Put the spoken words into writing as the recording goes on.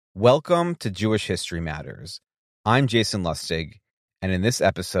Welcome to Jewish History Matters. I'm Jason Lustig, and in this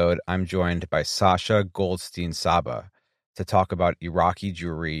episode, I'm joined by Sasha Goldstein-Sabbah to talk about Iraqi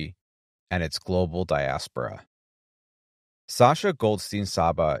Jewry and its global diaspora. Sasha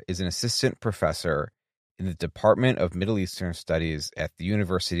Goldstein-Sabbah is an assistant professor in the Department of Middle Eastern Studies at the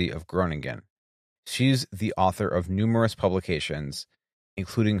University of Groningen. She's the author of numerous publications,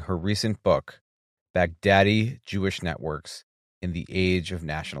 including her recent book, Baghdadi Jewish Networks in the Age of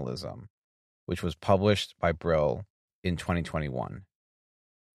Nationalism, which was published by Brill in 2021.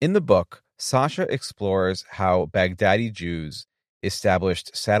 In the book, Sasha explores how Baghdadi Jews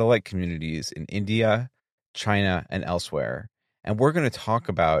established satellite communities in India, China, and elsewhere, and we're going to talk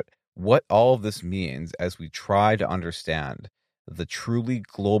about what all of this means as we try to understand the truly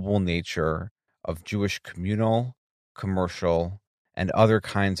global nature of Jewish communal, commercial, and other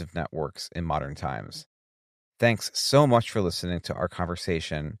kinds of networks in modern times. Thanks so much for listening to our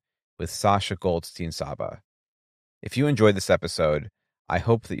conversation with Sasha Goldstein-Sabbah. If you enjoyed this episode, I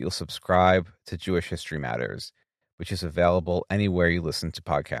hope that you'll subscribe to Jewish History Matters, which is available anywhere you listen to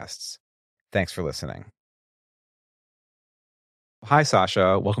podcasts. Thanks for listening. Hi,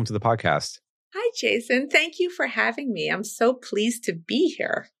 Sasha. Welcome to the podcast. Hi, Jason. Thank you for having me. I'm so pleased to be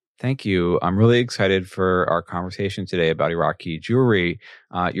here. Thank you. I'm really excited for our conversation today about Iraqi Jewry.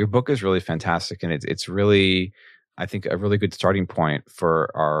 Your book is really fantastic, and it's really, I think, a really good starting point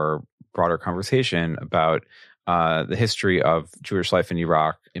for our broader conversation about the history of Jewish life in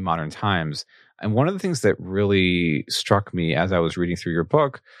Iraq in modern times. And one of the things that really struck me as I was reading through your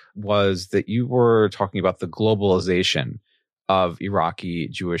book was that you were talking about the globalization of Iraqi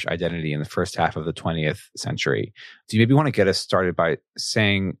Jewish identity in the first half of the 20th century. Do you maybe want to get us started by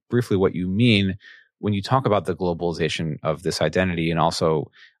saying briefly what you mean when you talk about the globalization of this identity and also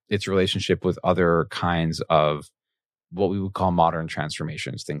its relationship with other kinds of what we would call modern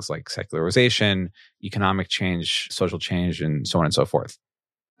transformations, things like secularization, economic change, social change, and so on and so forth?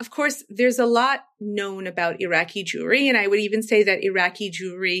 Of course, there's a lot known about Iraqi Jewry, and I would even say that Iraqi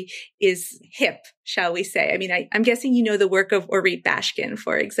Jewry is hip, shall we say. I mean, I'm guessing you know the work of Orit Bashkin,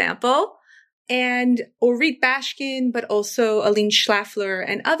 for example. And Orit Bashkin, but also Aline Schlafler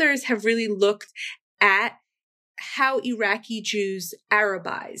and others have really looked at how Iraqi Jews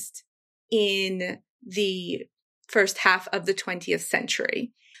Arabized in the first half of the 20th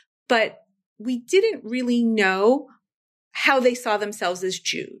century. But we didn't really know how they saw themselves as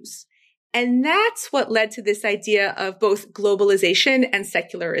Jews. And that's what led to this idea of both globalization and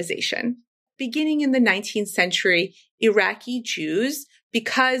secularization. Beginning in the 19th century, Iraqi Jews,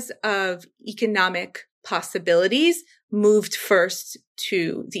 because of economic possibilities, moved first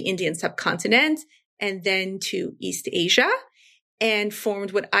to the Indian subcontinent and then to East Asia and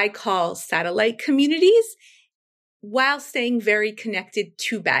formed what I call satellite communities while staying very connected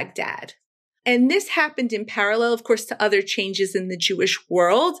to Baghdad. And this happened in parallel, of course, to other changes in the Jewish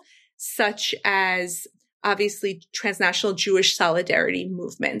world, such as obviously transnational Jewish solidarity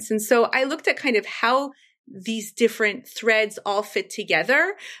movements. And so I looked at kind of how these different threads all fit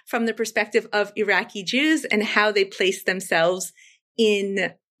together from the perspective of Iraqi Jews and how they place themselves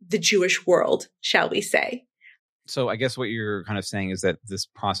in the Jewish world, shall we say. So I guess what you're kind of saying is that this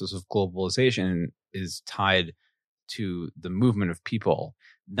process of globalization is tied to the movement of people,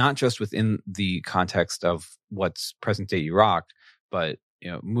 not just within the context of what's present-day Iraq, but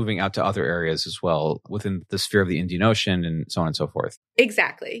moving out to other areas as well within the sphere of the Indian Ocean and so on and so forth.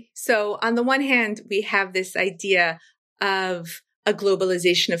 Exactly. So on the one hand, we have this idea of a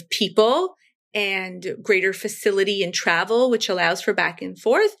globalization of people and greater facility in travel, which allows for back and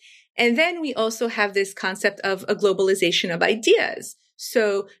forth. And then we also have this concept of a globalization of ideas.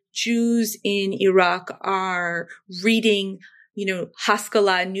 So Jews in Iraq are reading,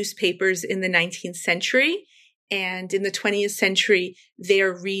 Haskalah newspapers in the 19th century. And in the 20th century, they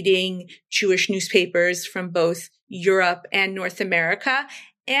are reading Jewish newspapers from both Europe and North America.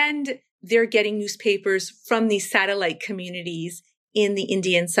 And they're getting newspapers from these satellite communities in the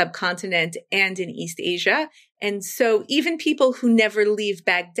Indian subcontinent and in East Asia. And so even people who never leave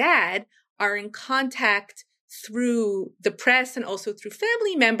Baghdad are in contact through the press and also through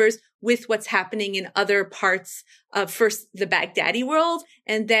family members with what's happening in other parts of first the Baghdadi world,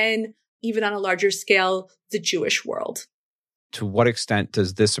 and then even on a larger scale, the Jewish world. To what extent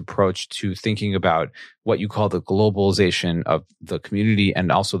does this approach to thinking about what you call the globalization of the community and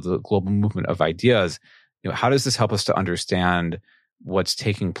also the global movement of ideas, how does this help us to understand what's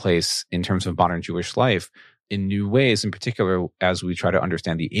taking place in terms of modern Jewish life in new ways, in particular, as we try to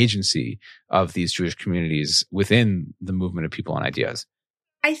understand the agency of these Jewish communities within the movement of people and ideas?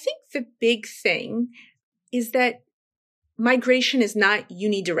 I think the big thing is that migration is not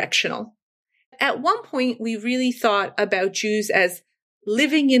unidirectional. At one point, we really thought about Jews as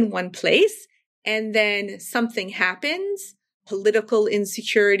living in one place, and then something happens, political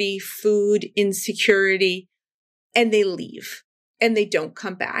insecurity, food insecurity, and they leave and they don't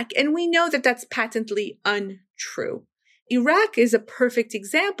come back. And we know that that's patently untrue. Iraq is a perfect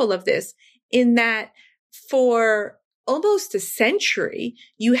example of this in that for almost a century,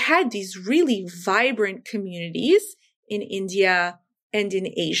 you had these really vibrant communities in India and in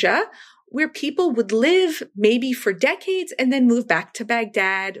Asia where people would live maybe for decades and then move back to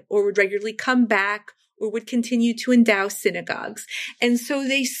Baghdad or would regularly come back or would continue to endow synagogues. And so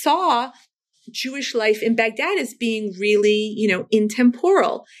they saw Jewish life in Baghdad as being really,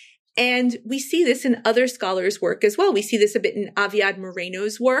 intemporal. And we see this in other scholars' work as well. We see this a bit in Aviad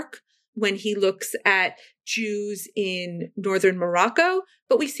Moreno's work when he looks at Jews in northern Morocco.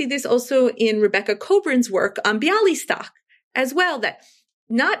 But we see this also in Rebecca Coburn's work on Bialystok as well, that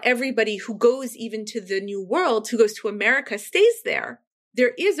not everybody who goes even to the New World, who goes to America, stays there.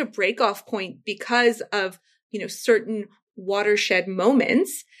 There is a break-off point because of, certain watershed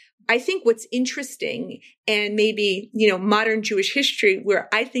moments. I think what's interesting and maybe, modern Jewish history where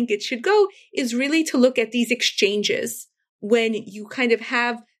I think it should go is really to look at these exchanges when you kind of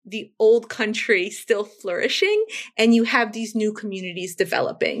have the old country still flourishing and you have these new communities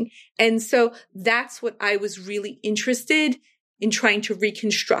developing. And so that's what I was really interested in trying to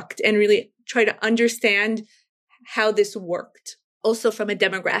reconstruct and really try to understand how this worked, also from a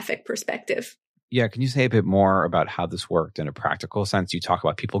demographic perspective. Yeah. Can you say a bit more about how this worked in a practical sense? You talk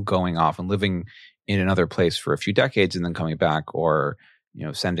about people going off and living in another place for a few decades and then coming back, or,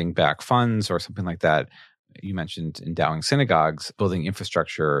 sending back funds or something like that. You mentioned endowing synagogues, building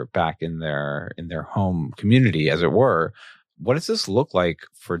infrastructure back in their home community, as it were. What does this look like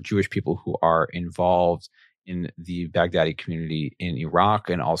for Jewish people who are involved in the Baghdadi community in Iraq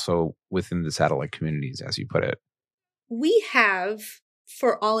and also within the satellite communities, as you put it? We have,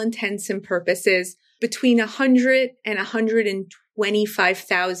 for all intents and purposes, between 100 and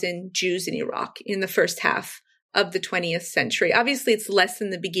 125,000 Jews in Iraq in the first half of the 20th century. Obviously, it's less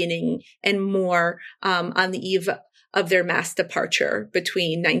in the beginning and more on the eve of their mass departure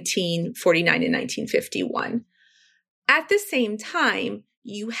between 1949 and 1951. At the same time,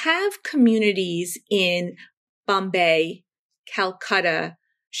 you have communities in Bombay, Calcutta,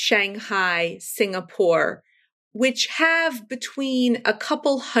 Shanghai, Singapore, which have between a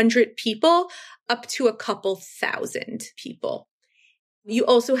couple hundred people up to a couple thousand people. You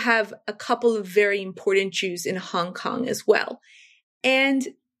also have a couple of very important Jews in Hong Kong as well.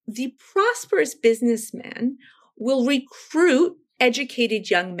 And the prosperous businessman will recruit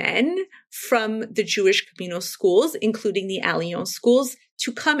educated young men from the Jewish communal schools, including the Alliance schools,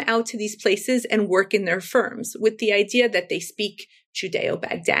 to come out to these places and work in their firms with the idea that they speak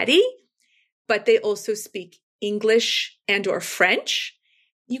Judeo-Baghdadi, but they also speak English and or French.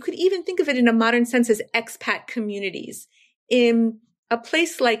 You could even think of it in a modern sense as expat communities. In a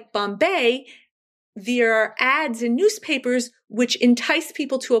place like Bombay, there are ads in newspapers which entice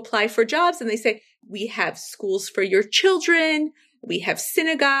people to apply for jobs. And they say, we have schools for your children. We have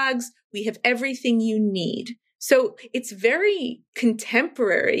synagogues. We have everything you need. So it's very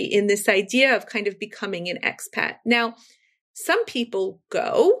contemporary in this idea of kind of becoming an expat. Now, some people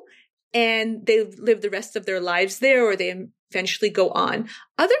go and they live the rest of their lives there, or they eventually go on.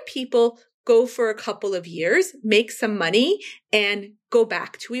 Other people go for a couple of years, make some money, and go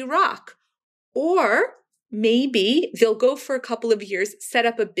back to Iraq. Or maybe they'll go for a couple of years, set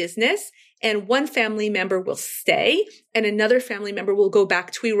up a business, and one family member will stay, and another family member will go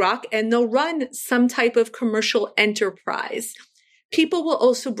back to Iraq, and they'll run some type of commercial enterprise. People will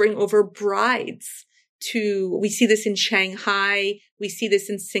also bring over brides we see this in Shanghai, we see this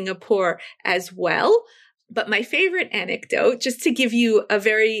in Singapore as well. But my favorite anecdote, just to give you a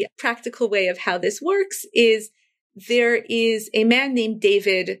very practical way of how this works, is there is a man named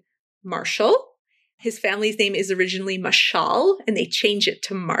David Marshall. His family's name is originally Mashal, and they change it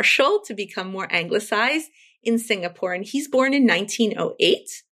to Marshall to become more anglicized in Singapore. And he's born in 1908.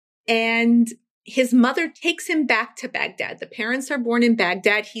 And his mother takes him back to Baghdad. The parents are born in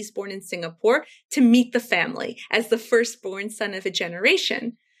Baghdad. He's born in Singapore to meet the family as the firstborn son of a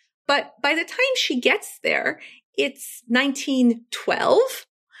generation. But by the time she gets there, it's 1912.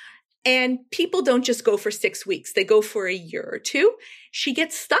 And people don't just go for 6 weeks. They go for a year or two. She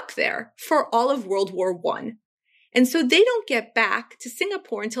gets stuck there for all of World War I. And so they don't get back to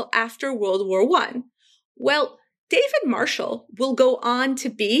Singapore until after World War I. Well, David Marshall will go on to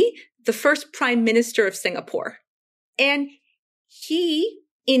be the first prime minister of Singapore. And he,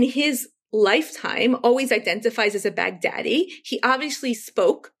 in his lifetime always identifies as a Baghdadi. He obviously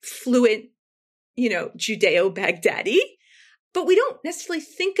spoke fluent, Judeo-Baghdadi, but we don't necessarily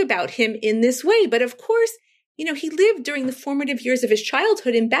think about him in this way. But of course, he lived during the formative years of his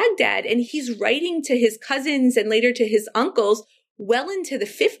childhood in Baghdad, and he's writing to his cousins and later to his uncles well into the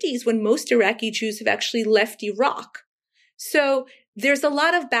 50s when most Iraqi Jews have actually left Iraq. So there's a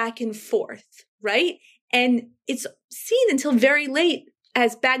lot of back and forth, right? And it's seen until very late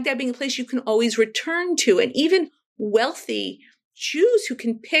as Baghdad being a place you can always return to. And even wealthy Jews who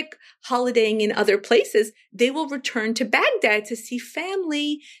can pick holidaying in other places, they will return to Baghdad to see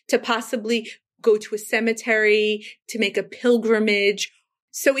family, to possibly go to a cemetery, to make a pilgrimage.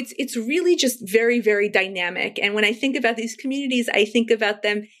 So it's really just very, very dynamic. And when I think about these communities, I think about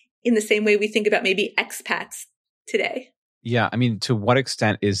them in the same way we think about maybe expats today. Yeah. I mean, to what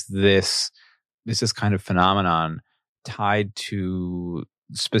extent is this kind of phenomenon tied to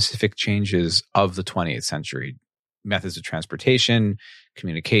specific changes of the 20th century? Methods of transportation,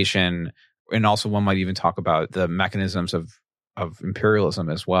 communication, and also one might even talk about the mechanisms of imperialism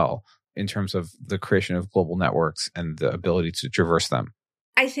as well, in terms of the creation of global networks and the ability to traverse them.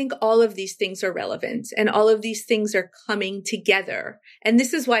 I think all of these things are relevant and all of these things are coming together. And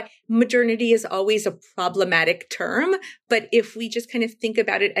this is why modernity is always a problematic term. But if we just kind of think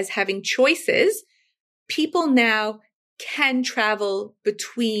about it as having choices, people now can travel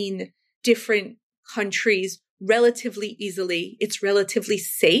between different countries relatively easily. It's relatively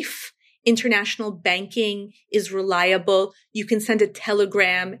safe. International banking is reliable. You can send a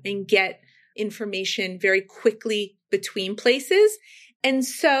telegram and get information very quickly between places. And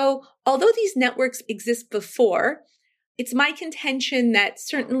so, although these networks exist before, it's my contention that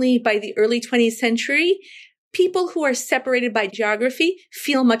certainly by the early 20th century, people who are separated by geography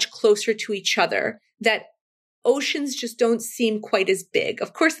feel much closer to each other, that oceans just don't seem quite as big.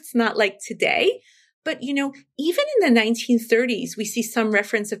 Of course, it's not like today. But, even in the 1930s, we see some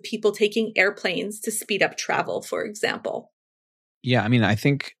reference of people taking airplanes to speed up travel, for example. Yeah, I mean, I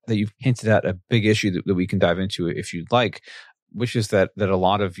think that you've hinted at a big issue that we can dive into if you'd like, which is that a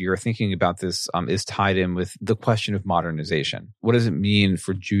lot of your thinking about this is tied in with the question of modernization. What does it mean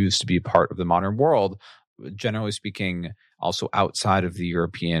for Jews to be part of the modern world? Generally speaking, also outside of the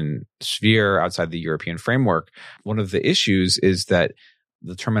European sphere, outside the European framework. One of the issues is that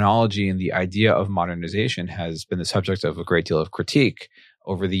the terminology and the idea of modernization has been the subject of a great deal of critique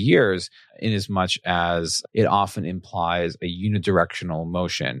over the years, in as much as it often implies a unidirectional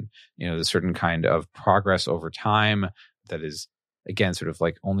motion, a certain kind of progress over time that is, again, sort of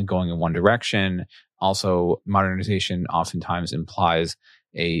like only going in one direction. Also, modernization oftentimes implies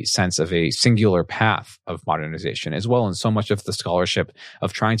a sense of a singular path of modernization as well. And so much of the scholarship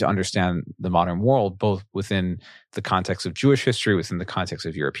of trying to understand the modern world, both within the context of Jewish history, within the context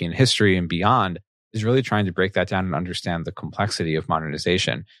of European history and beyond, is really trying to break that down and understand the complexity of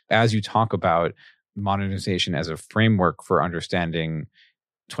modernization. As you talk about modernization as a framework for understanding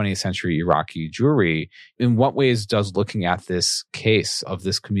 20th century Iraqi Jewry, in what ways does looking at this case of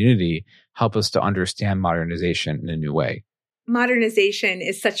this community help us to understand modernization in a new way? Modernization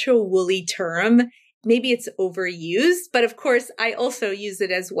is such a woolly term. Maybe it's overused, but of course, I also use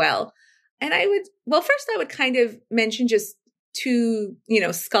it as well. And first I would kind of mention just two,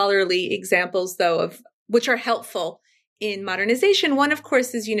 scholarly examples, though, of which are helpful in modernization. One, of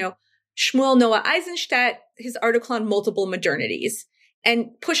course, is, Shmuel Noah Eisenstadt, his article on multiple modernities,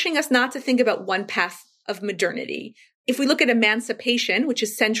 and pushing us not to think about one path of modernity. If we look at emancipation, which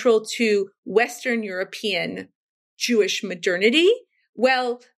is central to Western European Jewish modernity,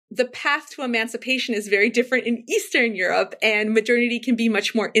 well, the path to emancipation is very different in Eastern Europe, and modernity can be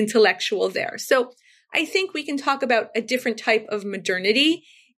much more intellectual there. So I think we can talk about a different type of modernity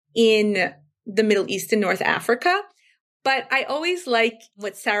in the Middle East and North Africa. But I always like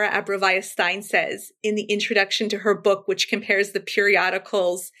what Sarah Abravaya Stein says in the introduction to her book, which compares the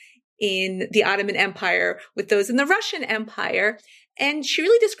periodicals in the Ottoman Empire with those in the Russian Empire. And she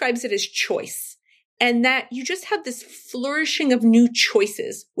really describes it as choice. And that you just have this flourishing of new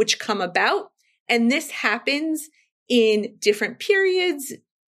choices which come about. And this happens in different periods.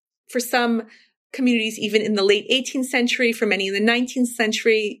 For some communities, even in the late 18th century, for many in the 19th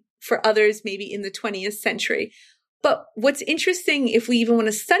century, for others, maybe in the 20th century. But what's interesting, if we even want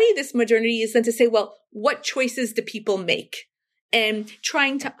to study this modernity, is then to say, well, what choices do people make? And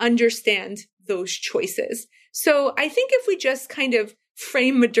trying to understand those choices. So I think if we just kind of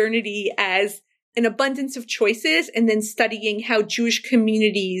frame modernity as an abundance of choices and then studying how Jewish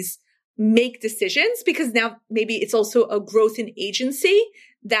communities make decisions, because now maybe it's also a growth in agency,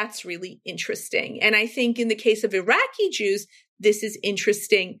 that's really interesting. And I think in the case of Iraqi Jews, this is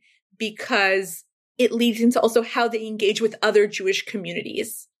interesting because it leads into also how they engage with other Jewish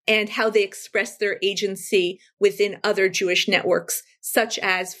communities and how they express their agency within other Jewish networks, such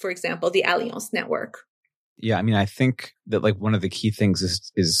as, for example, the Alliance network. Yeah, I mean, I think that like one of the key things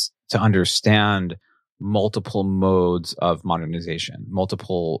is to understand multiple modes of modernization,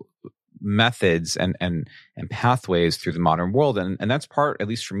 multiple methods and pathways through the modern world. And that's part, at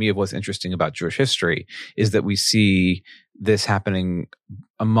least for me, of what's interesting about Jewish history, is that we see this happening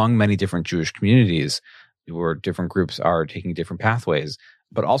among many different Jewish communities where different groups are taking different pathways,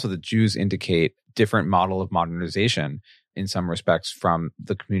 but also the Jews indicate different model of modernization in some respects from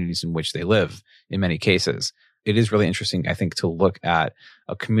the communities in which they live in many cases. It is really interesting, I think, to look at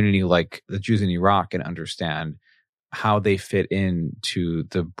a community like the Jews in Iraq and understand how they fit into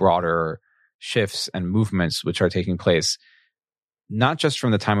the broader shifts and movements which are taking place, not just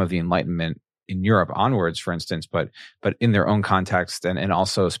from the time of the Enlightenment in Europe onwards, for instance, but in their own context and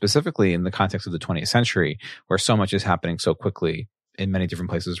also specifically in the context of the 20th century, where so much is happening so quickly in many different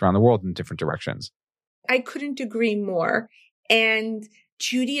places around the world in different directions. I couldn't agree more. And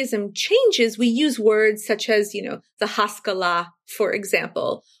Judaism changes. We use words such as, the Haskalah, for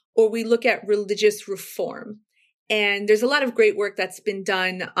example, or we look at religious reform. And there's a lot of great work that's been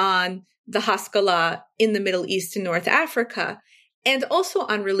done on the Haskalah in the Middle East and North Africa, and also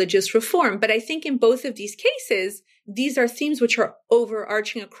on religious reform. But I think in both of these cases, these are themes which are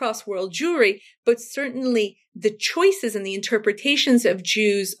overarching across world Jewry, but certainly the choices and the interpretations of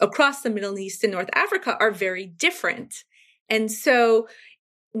Jews across the Middle East and North Africa are very different. And so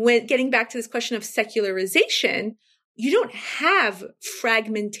when getting back to this question of secularization, you don't have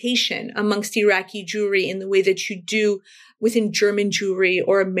fragmentation amongst Iraqi Jewry in the way that you do within German Jewry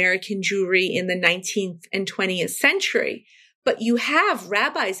or American Jewry in the 19th and 20th century. But you have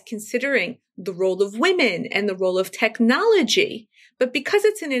rabbis considering the role of women and the role of technology. But because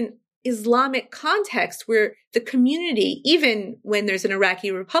it's in an Islamic context where the community, even when there's an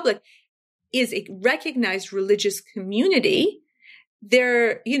Iraqi republic, is a recognized religious community,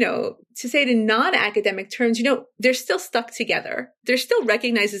 they're, to say it in non-academic terms, they're still stuck together. They're still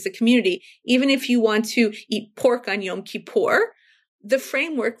recognized as a community. Even if you want to eat pork on Yom Kippur, the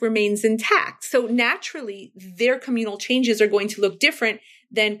framework remains intact. So naturally, their communal changes are going to look different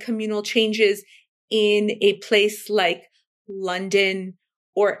than communal changes in a place like London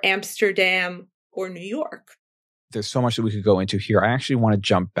or Amsterdam or New York. There's so much that we could go into here. I actually want to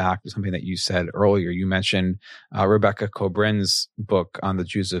jump back to something that you said earlier. You mentioned Rebecca Kobrin's book on the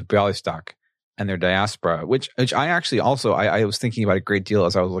Jews of Bialystok and their diaspora, which I actually also, I was thinking about a great deal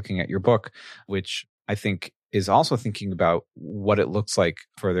as I was looking at your book, which I think is also thinking about what it looks like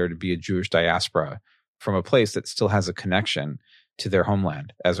for there to be a Jewish diaspora from a place that still has a connection to their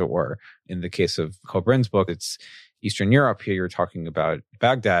homeland, as it were. In the case of Kobrin's book, it's Eastern Europe. Here you're talking about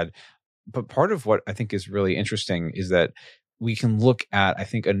Baghdad. But part of what I think is really interesting is that we can look at, I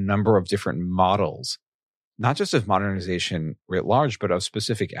think, a number of different models, not just of modernization writ large, but of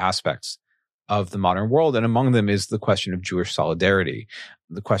specific aspects of the modern world. And among them is the question of Jewish solidarity,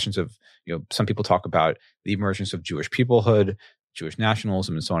 the questions of, some people talk about the emergence of Jewish peoplehood, Jewish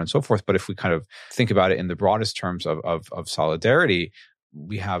nationalism, and so on and so forth. But if we kind of think about it in the broadest terms of solidarity,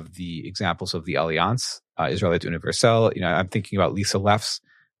 we have the examples of the Alliance Israelite Universelle. I'm thinking about Lisa Leff's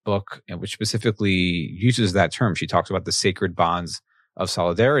book, which specifically uses that term. She talks about the sacred bonds of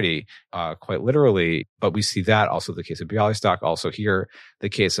solidarity, quite literally. But we see that also the case of Bialystok, also here the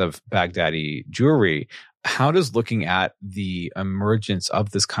case of Baghdadi Jewry. How does looking at the emergence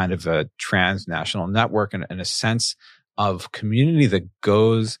of this kind of a transnational network and a sense of community that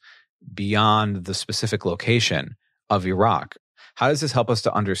goes beyond the specific location of Iraq, how does this help us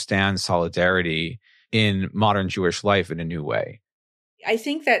to understand solidarity in modern Jewish life in a new way? I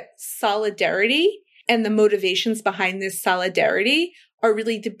think that solidarity and the motivations behind this solidarity are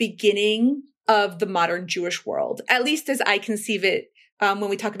really the beginning of the modern Jewish world, at least as I conceive it when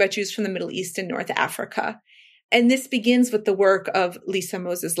we talk about Jews from the Middle East and North Africa. And this begins with the work of Lisa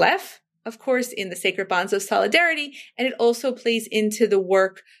Moses Leff, of course, in the Sacred Bonds of Solidarity. And it also plays into the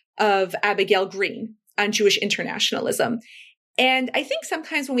work of Abigail Green on Jewish internationalism. And I think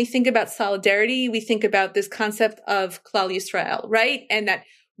sometimes when we think about solidarity, we think about this concept of Klal Yisrael, right? And that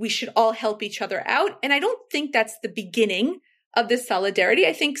we should all help each other out. And I don't think that's the beginning of this solidarity.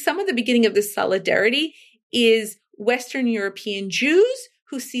 I think some of the beginning of this solidarity is Western European Jews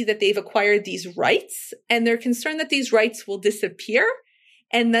who see that they've acquired these rights and they're concerned that these rights will disappear.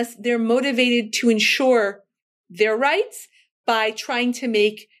 And thus they're motivated to ensure their rights by trying to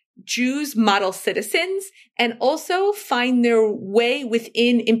make Jews model citizens and also find their way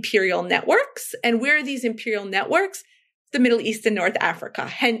within imperial networks. And where are these imperial networks? the Middle East and North Africa,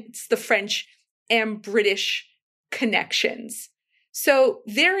 hence the French and British connections. So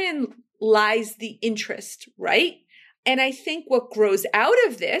therein lies the interest, right? And I think what grows out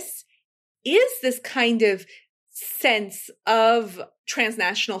of this is this kind of sense of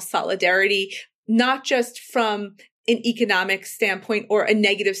transnational solidarity, not just from an economic standpoint or a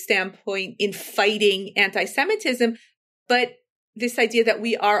negative standpoint in fighting anti-Semitism, but this idea that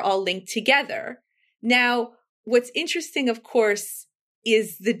we are all linked together. Now, what's interesting, of course,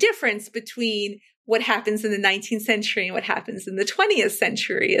 is the difference between what happens in the 19th century and what happens in the 20th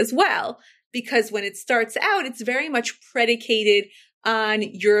century as well. Because when it starts out, it's very much predicated on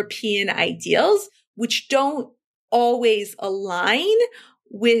European ideals, which don't always align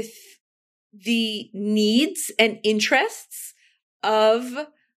with the needs and interests of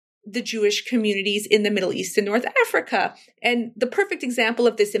the Jewish communities in the Middle East and North Africa. And the perfect example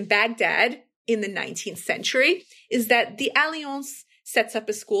of this in Baghdad in the 19th century is that the Alliance sets up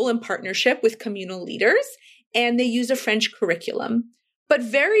a school in partnership with communal leaders, and they use a French curriculum. But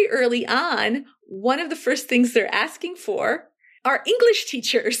very early on, one of the first things they're asking for are English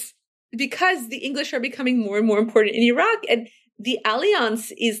teachers, because the English are becoming more and more important in Iraq. And the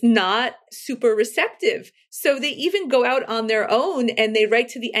Alliance is not super receptive. So they even go out on their own and they write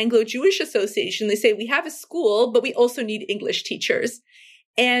to the Anglo-Jewish Association. They say, we have a school, but we also need English teachers.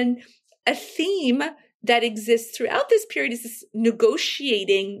 And a theme that exists throughout this period is this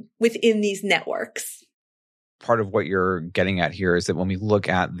negotiating within these networks. Part of what you're getting at here is that when we look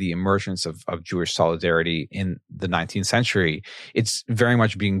at the emergence of Jewish solidarity in the 19th century, it's very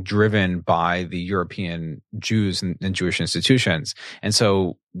much being driven by the European Jews and Jewish institutions. And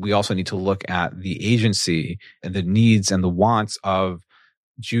so we also need to look at the agency and the needs and the wants of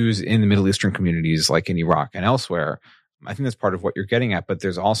Jews in the Middle Eastern communities, like in Iraq and elsewhere. I think that's part of what you're getting at, but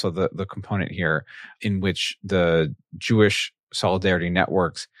there's also the component here in which the Jewish solidarity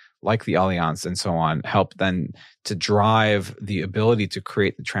networks like the Alliance and so on, help then to drive the ability to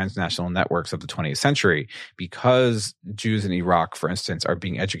create the transnational networks of the 20th century, because Jews in Iraq, for instance, are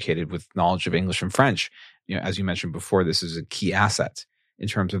being educated with knowledge of English and French. You know, as you mentioned before, this is a key asset in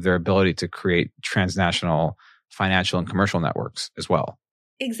terms of their ability to create transnational financial and commercial networks as well.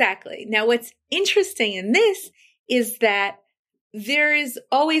 Exactly. Now, what's interesting in this is that there is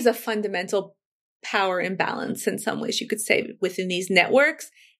always a fundamental power imbalance in some ways, you could say, within these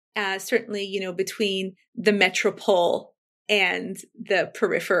networks. Certainly, you know, between the metropole and the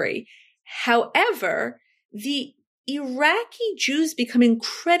periphery. However, the Iraqi Jews become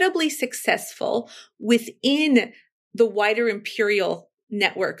incredibly successful within the wider imperial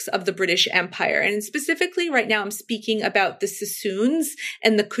networks of the British Empire. And specifically right now, I'm speaking about the Sassoons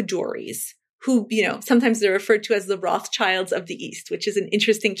and the Qudouris, who, you know, sometimes they're referred to as the Rothschilds of the East, which is an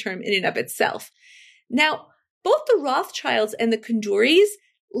interesting term in and of itself. Now, both the Rothschilds and the Qudouris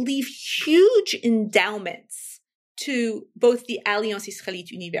leave huge endowments to both the Alliance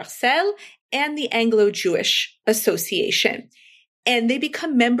Israélite Universelle and the Anglo-Jewish Association. And they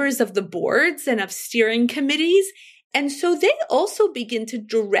become members of the boards and of steering committees. And so they also begin to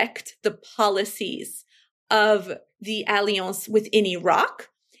direct the policies of the Alliance within Iraq.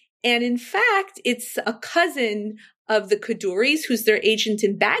 And in fact, it's a cousin of the Qudouris, who's their agent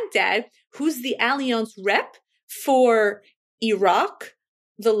in Baghdad, who's the Alliance rep for Iraq,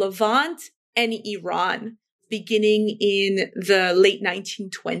 the Levant, and Iran, beginning in the late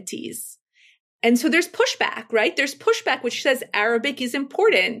 1920s. And so there's pushback, right? There's pushback which says Arabic is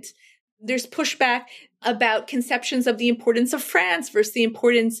important. There's pushback about conceptions of the importance of France versus the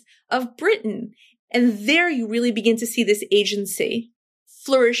importance of Britain. And there you really begin to see this agency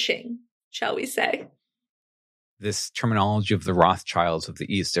flourishing, shall we say. This terminology of the Rothschilds of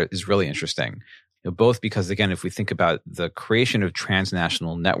the East is really interesting. You know, both because, again, if we think about the creation of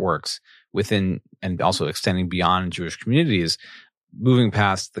transnational networks within and also extending beyond Jewish communities, moving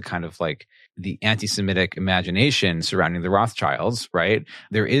past the kind of like the anti-Semitic imagination surrounding the Rothschilds, right?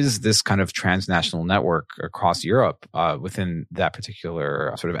 There is this kind of transnational network across Europe within that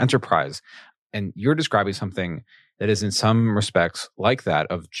particular sort of enterprise. And you're describing something that is in some respects like that,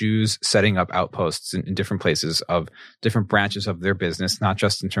 of Jews setting up outposts in different places of different branches of their business, not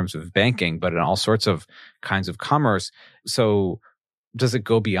just in terms of banking, but in all sorts of kinds of commerce. So does it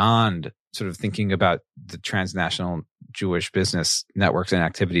go beyond sort of thinking about the transnational Jewish business networks and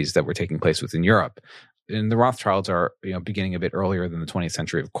activities that were taking place within Europe? And the Rothschilds are, you know, beginning a bit earlier than the 20th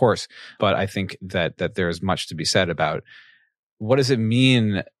century, of course, but I think that there's much to be said about what does it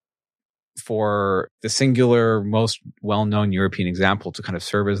mean for the singular, most well-known European example to kind of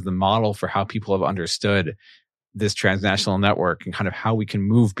serve as the model for how people have understood this transnational network and kind of how we can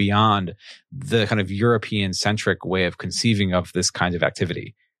move beyond the kind of European-centric way of conceiving of this kind of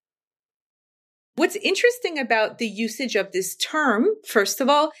activity. What's interesting about the usage of this term, first of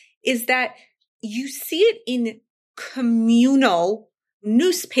all, is that you see it in communal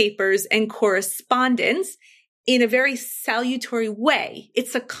newspapers and correspondence in a very salutary way.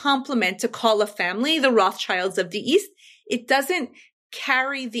 It's a compliment to call a family the Rothschilds of the East. It doesn't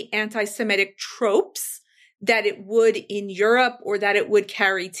carry the anti-Semitic tropes that it would in Europe or that it would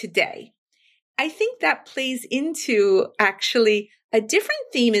carry today. I think that plays into actually a different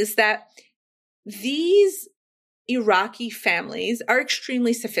theme, is that these Iraqi families are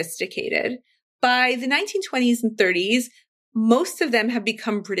extremely sophisticated. By the 1920s and 30s, most of them have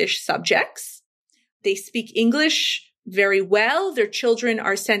become British subjects. They speak English very well. Their children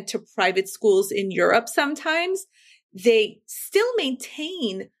are sent to private schools in Europe sometimes. They still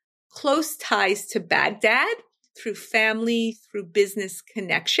maintain close ties to Baghdad through family, through business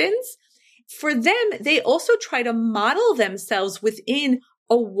connections. For them, they also try to model themselves within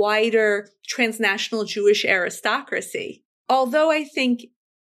a wider transnational Jewish aristocracy. Although I think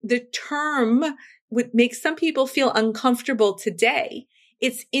the term would make some people feel uncomfortable today,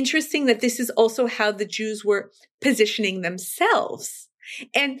 it's interesting that this is also how the Jews were positioning themselves.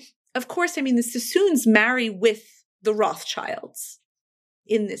 And of course, I mean, the Sassoons marry with the Rothschilds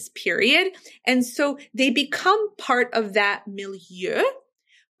in this period. And so they become part of that milieu,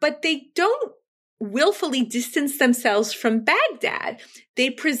 but they don't willfully distance themselves from Baghdad. They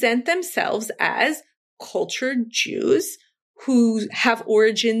present themselves as cultured Jews who have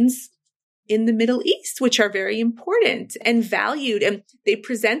origins in the Middle East, which are very important and valued. And they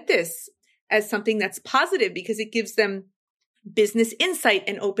present this as something that's positive because it gives them business insight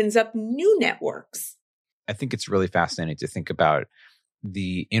and opens up new networks. I think it's really fascinating to think about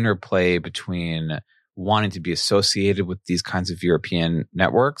the interplay between wanting to be associated with these kinds of European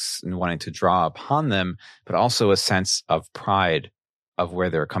networks and wanting to draw upon them, but also a sense of pride of where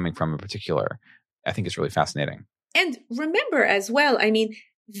they're coming from in particular. I think it's really fascinating. And remember as well, I mean,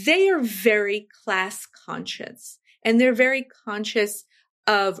 they are very class conscious and they're very conscious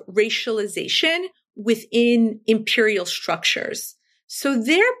of racialization within imperial structures. So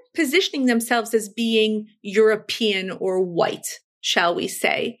they're positioning themselves as being European or white, shall we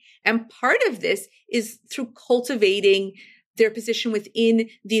say. And part of this is through cultivating their position within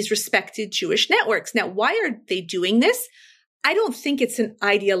these respected Jewish networks. Now, why are they doing this? I don't think it's an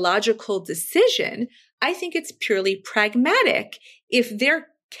ideological decision. I think it's purely pragmatic. If they're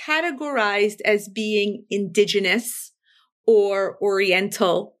categorized as being indigenous or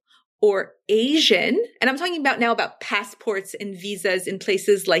Oriental or Asian, and I'm talking about now about passports and visas in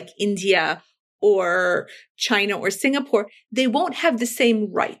places like India or China or Singapore, they won't have the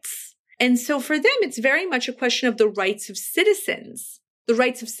same rights. And so for them, it's very much a question of the rights of citizens, the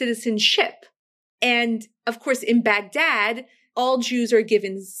rights of citizenship. And of course, in Baghdad, all Jews are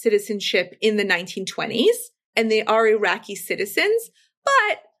given citizenship in the 1920s, and they are Iraqi citizens.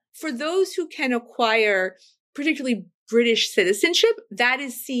 But for those who can acquire particularly British citizenship, that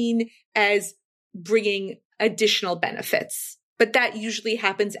is seen as bringing additional benefits. But that usually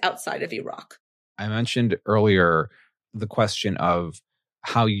happens outside of Iraq. I mentioned earlier the question of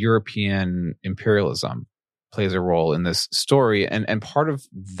how European imperialism plays a role in this story. And part of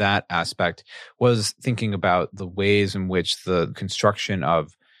that aspect was thinking about the ways in which the construction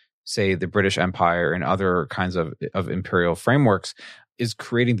of, say, the British Empire and other kinds of imperial frameworks is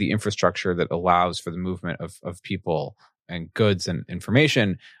creating the infrastructure that allows for the movement of people and goods and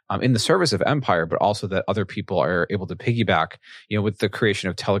information in the service of empire, but also that other people are able to piggyback, with the creation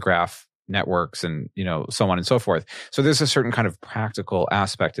of telegraph networks and, so on and so forth. So there's a certain kind of practical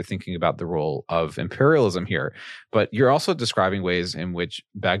aspect to thinking about the role of imperialism here. But you're also describing ways in which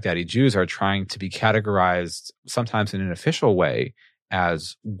Baghdadi Jews are trying to be categorized, sometimes in an official way,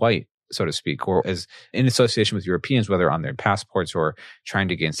 as white, so to speak, or as in association with Europeans, whether on their passports or trying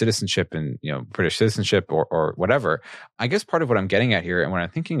to gain citizenship and, British citizenship or whatever. I guess part of what I'm getting at here and what I'm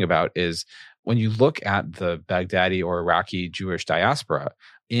thinking about is when you look at the Baghdadi or Iraqi Jewish diaspora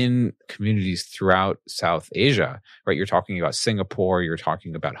in communities throughout South Asia, right? You're talking about Singapore, you're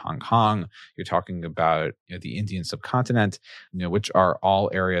talking about Hong Kong, you're talking about the Indian subcontinent, which are all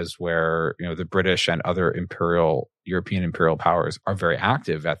areas where the British and other European imperial powers are very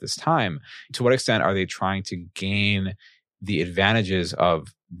active at this time. To what extent are they trying to gain the advantages of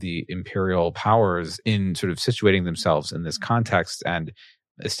the imperial powers in sort of situating themselves in this context and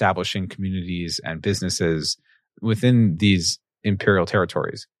establishing communities and businesses within these imperial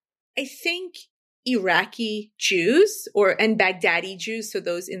territories? I think Iraqi Jews and Baghdadi Jews, so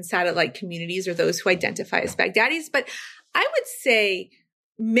those in satellite communities or those who identify as Baghdadis. But I would say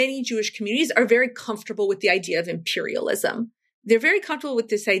many Jewish communities are very comfortable with the idea of imperialism. They're very comfortable with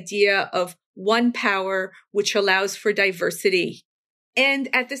this idea of one power, which allows for diversity.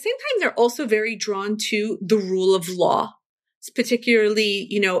 And at the same time, they're also very drawn to the rule of law. It's particularly,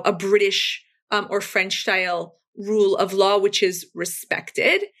 a British or French style rule of law, which is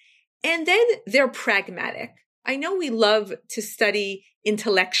respected. And then they're pragmatic. I know we love to study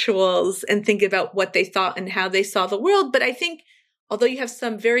intellectuals and think about what they thought and how they saw the world, but I think although you have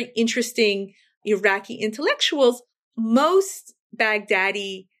some very interesting Iraqi intellectuals, most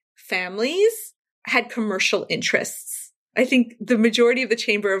Baghdadi families had commercial interests. I think the majority of the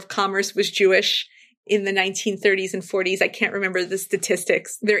Chamber of Commerce was Jewish in the 1930s and 40s. I can't remember the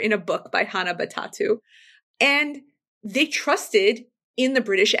statistics. They're in a book by Hannah Batatu. And they trusted in the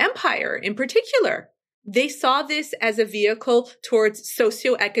British Empire in particular. They saw this as a vehicle towards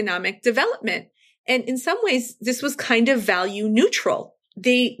socioeconomic development. And in some ways, this was kind of value neutral.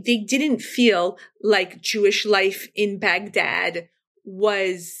 They didn't feel like Jewish life in Baghdad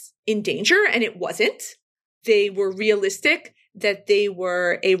was in danger, and it wasn't. They were realistic that they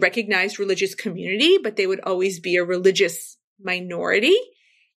were a recognized religious community, but they would always be a religious minority.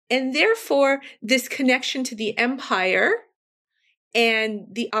 And therefore, this connection to the empire and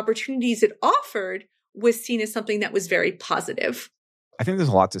the opportunities it offered was seen as something that was very positive. I think there's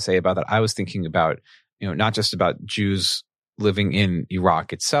a lot to say about that. I was thinking about, not just about Jews living in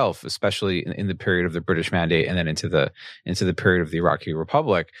Iraq itself, especially in the period of the British Mandate and then into the period of the Iraqi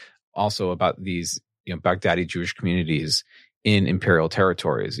Republic, also about these, Baghdadi Jewish communities in imperial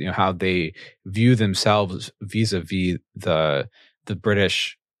territories, how they view themselves vis-a-vis the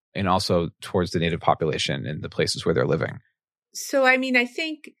British and also towards the native population in the places where they're living. So, I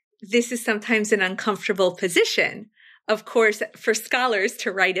think this is sometimes an uncomfortable position, of course, for scholars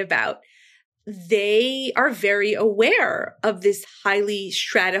to write about. They are very aware of this highly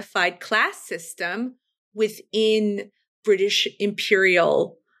stratified class system within British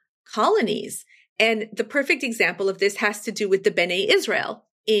imperial colonies. And the perfect example of this has to do with the Bene Israel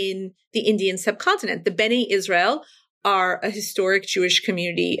in the Indian subcontinent. The Bene Israel are a historic Jewish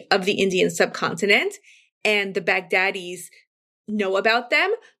community of the Indian subcontinent, and the Baghdadis know about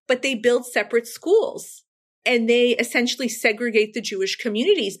them, but they build separate schools. And they essentially segregate the Jewish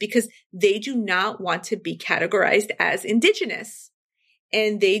communities because they do not want to be categorized as indigenous.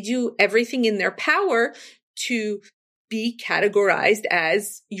 And they do everything in their power to be categorized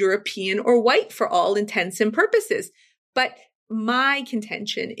as European or white for all intents and purposes. But my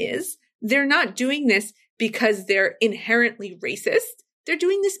contention is they're not doing this because they're inherently racist. They're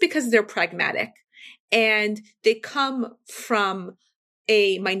doing this because they're pragmatic. And they come from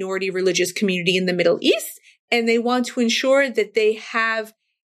a minority religious community in the Middle East, and they want to ensure that they have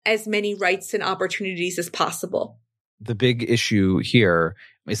as many rights and opportunities as possible. The big issue here,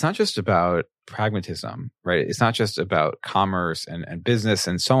 it's not just about pragmatism, right? It's not just about commerce and business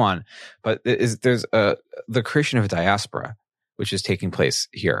and so on, but there's the creation of a diaspora, which is taking place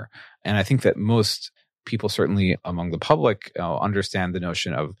here. And I think that most people, certainly among the public, understand the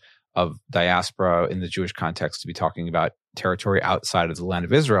notion of diaspora in the Jewish context to be talking about territory outside of the land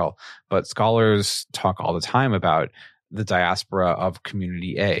of Israel. But scholars talk all the time about the diaspora of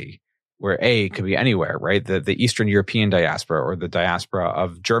community A, where A could be anywhere, right? The Eastern European diaspora or the diaspora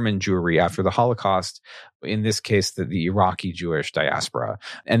of German Jewry after the Holocaust, in this case, the Iraqi Jewish diaspora.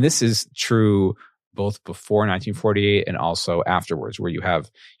 And this is true both before 1948 and also afterwards, where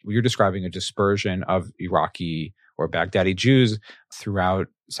you're describing a dispersion of Iraqi or Baghdadi Jews throughout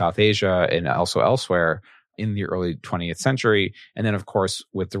South Asia and also elsewhere in the early 20th century. And then, of course,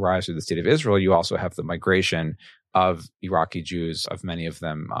 with the rise of the State of Israel, you also have the migration of Iraqi Jews, of many of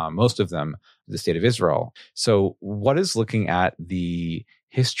them, most of them, the State of Israel. So what is looking at the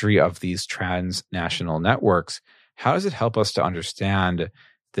history of these transnational networks, how does it help us to understand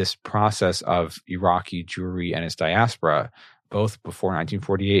this process of Iraqi Jewry and its diaspora, both before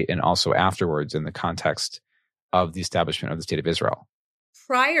 1948 and also afterwards in the context of the establishment of the State of Israel?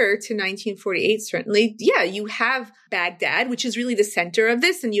 Prior to 1948, certainly, you have Baghdad, which is really the center of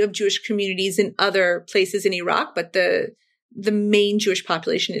this, and you have Jewish communities in other places in Iraq, but the main Jewish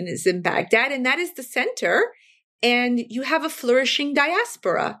population is in Baghdad, and that is the center. And you have a flourishing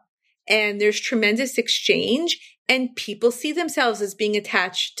diaspora, and there's tremendous exchange, and people see themselves as being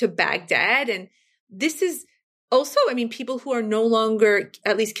attached to Baghdad. And this is also, people who are no longer,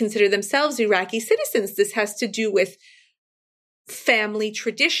 at least consider themselves Iraqi citizens. This has to do with family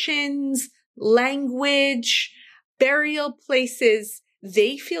traditions, language, burial places.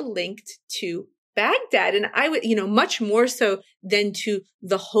 They feel linked to Baghdad, and I would, much more so than to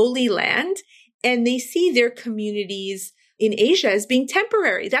the Holy Land. And they see their communities in Asia as being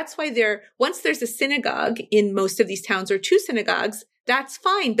temporary. That's why once there's a synagogue in most of these towns, or two synagogues, that's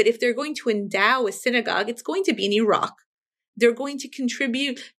fine. But if they're going to endow a synagogue, it's going to be in Iraq. They're going to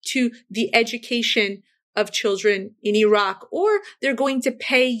contribute to the education of children in Iraq, or they're going to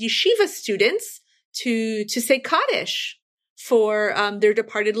pay yeshiva students to say Kaddish for their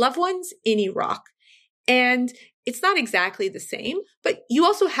departed loved ones in Iraq. And it's not exactly the same, but you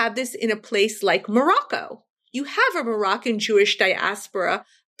also have this in a place like Morocco. You have a Moroccan Jewish diaspora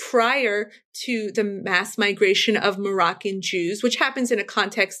prior to the mass migration of Moroccan Jews, which happens in a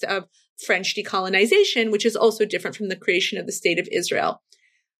context of French decolonization, which is also different from the creation of the State of Israel.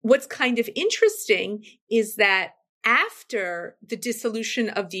 What's kind of interesting is that after the dissolution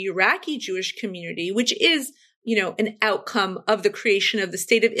of the Iraqi Jewish community, which is, an outcome of the creation of the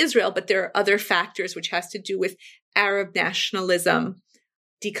State of Israel, but there are other factors which has to do with Arab nationalism,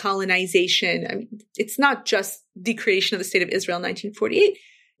 decolonization. I mean, it's not just the creation of the State of Israel in 1948.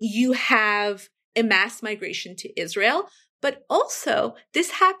 You have a mass migration to Israel, but also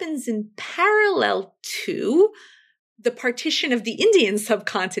this happens in parallel to the partition of the Indian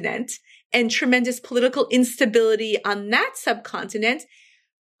subcontinent and tremendous political instability on that subcontinent,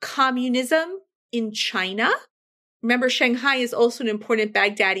 communism in China. Remember, Shanghai is also an important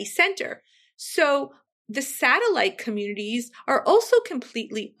Baghdadi center. So the satellite communities are also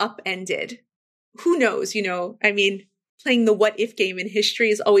completely upended. Who knows, playing the what if game in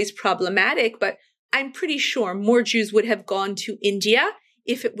history is always problematic, but I'm pretty sure more Jews would have gone to India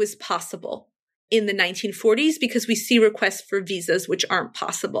if it was possible in the 1940s, because we see requests for visas which aren't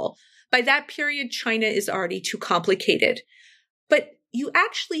possible. By that period, China is already too complicated. But you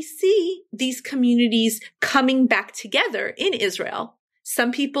actually see these communities coming back together in Israel.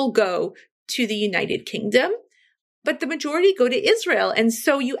 Some people go to the United Kingdom, but the majority go to Israel. And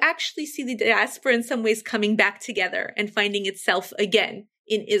so you actually see the diaspora in some ways coming back together and finding itself again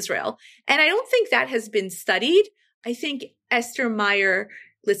in Israel. And I don't think that has been studied. I think Esther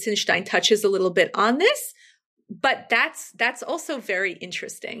Meyer-Lichtenstein touches a little bit on this, but that's also very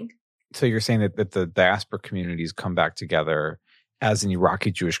interesting. So you're saying that the diaspora communities come back together as an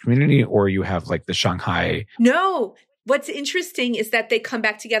Iraqi Jewish community, or you have like the Shanghai? No. What's interesting is that they come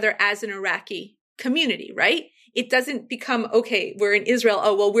back together as an Iraqi community, right? It doesn't become, okay, we're in Israel.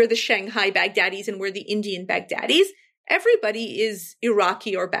 Oh, well, we're the Shanghai Baghdadis and we're the Indian Baghdadis. Everybody is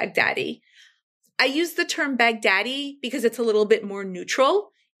Iraqi or Baghdadi. I use the term Baghdadi because it's a little bit more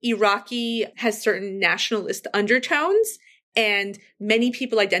neutral. Iraqi has certain nationalist undertones, and many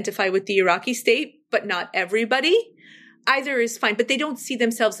people identify with the Iraqi state, but not everybody. Either is fine, but they don't see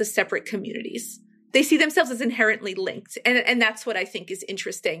themselves as separate communities. They see themselves as inherently linked. And that's what I think is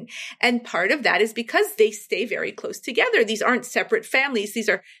interesting. And part of that is because they stay very close together. These aren't separate families. These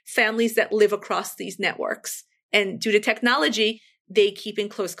are families that live across these networks. And due to technology, they keep in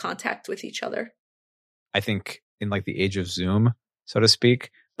close contact with each other. I think in like the age of Zoom, so to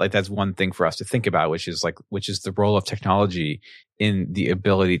speak, like that's one thing for us to think about, which is the role of technology in the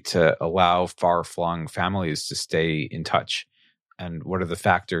ability to allow far-flung families to stay in touch. And what are the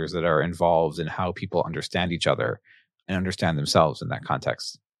factors that are involved in how people understand each other and understand themselves in that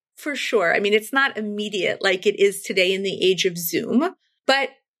context? For sure. I mean, it's not immediate like it is today in the age of Zoom, but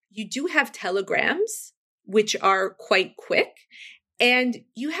you do have telegrams, which are quite quick, and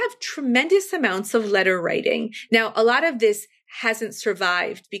you have tremendous amounts of letter writing. Now, a lot of this hasn't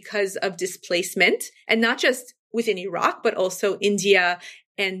survived because of displacement, and not just within Iraq, but also India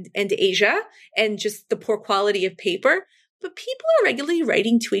and Asia, and just the poor quality of paper. But people are regularly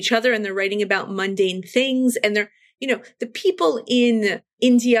writing to each other, and they're writing about mundane things. And the people in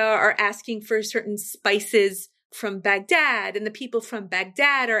India are asking for certain spices from Baghdad, and the people from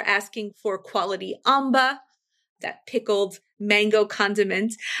Baghdad are asking for quality amba, that pickled mango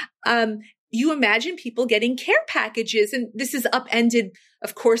condiment. You imagine people getting care packages, and this is upended,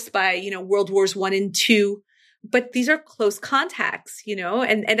 of course, by, World Wars I and II, but these are close contacts,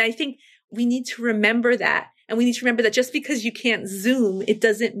 and I think we need to remember that. And we need to remember that just because you can't Zoom, it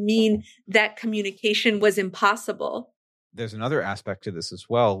doesn't mean that communication was impossible. There's another aspect to this as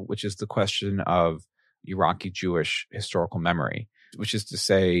well, which is the question of Iraqi Jewish historical memory, which is to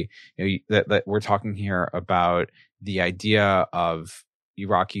say that we're talking here about the idea of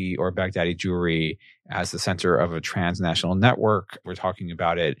Iraqi or Baghdadi Jewry as the center of a transnational network. We're talking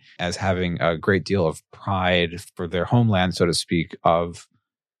about it as having a great deal of pride for their homeland, so to speak, of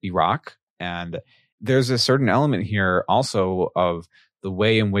Iraq. And there's a certain element here also of the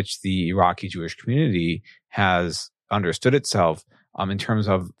way in which the Iraqi Jewish community has understood itself in terms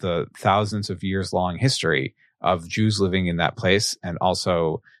of the thousands of years long history of Jews living in that place, and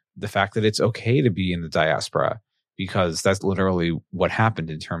also the fact that it's okay to be in the diaspora, because that's literally what happened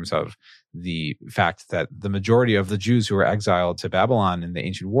in terms of the fact that the majority of the Jews who were exiled to Babylon in the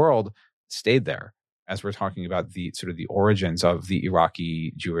ancient world stayed there. As we're talking about the sort of the origins of the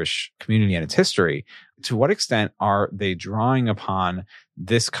Iraqi Jewish community and its history, to what extent are they drawing upon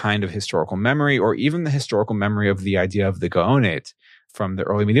this kind of historical memory, or even the historical memory of the idea of the Gaonet from the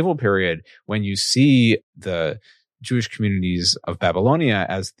early medieval period, when you see the Jewish communities of Babylonia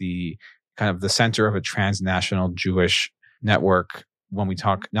as the kind of the center of a transnational Jewish network, when we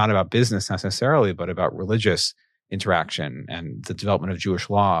talk not about business necessarily, but about religious interaction and the development of Jewish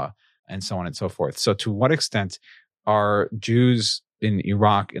law and so on and so forth. So to what extent are Jews in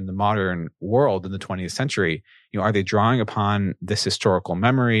Iraq in the modern world in the 20th century, are they drawing upon this historical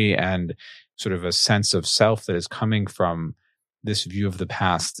memory and sort of a sense of self that is coming from this view of the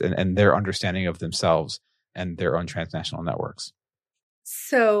past and their understanding of themselves and their own transnational networks?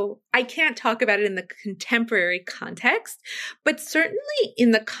 So I can't talk about it in the contemporary context, but certainly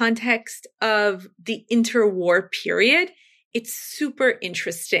in the context of the interwar period, it's super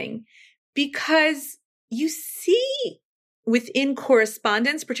interesting because you see within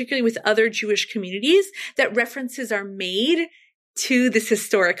correspondence, particularly with other Jewish communities, that references are made to this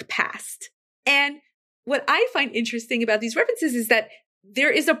historic past. And what I find interesting about these references is that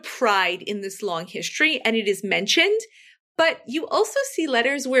there is a pride in this long history and it is mentioned. But you also see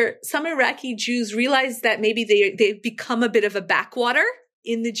letters where some Iraqi Jews realize that maybe they've become a bit of a backwater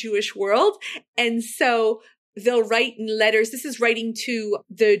in the Jewish world. And so they'll write in letters. This is writing to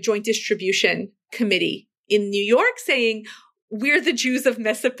the Joint Distribution Committee in New York saying, we're the Jews of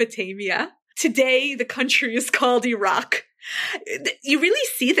Mesopotamia. Today, the country is called Iraq. You really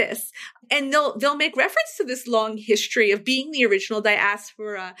see this. And they'll make reference to this long history of being the original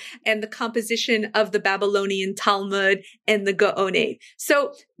diaspora and the composition of the Babylonian Talmud and the Gaonet.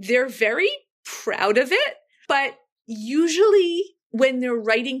 So they're very proud of it, but usually when they're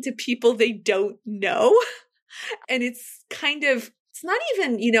writing to people they don't know, and it's not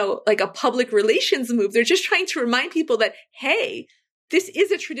even, like a public relations move. They're just trying to remind people that, hey, this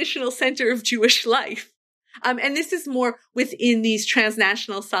is a traditional center of Jewish life. And this is more within these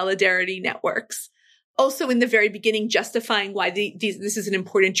transnational solidarity networks. Also in the very beginning, justifying why this is an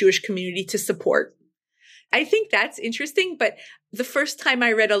important Jewish community to support. I think that's interesting. But the first time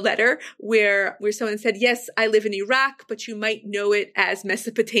I read a letter where someone said, yes, I live in Iraq, but you might know it as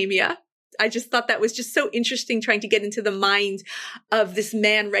Mesopotamia. I just thought that was just so interesting, trying to get into the mind of this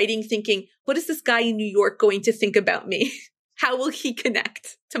man writing, thinking, what is this guy in New York going to think about me? How will he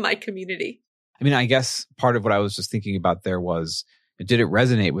connect to my community? I mean, I guess part of what I was just thinking about there was, did it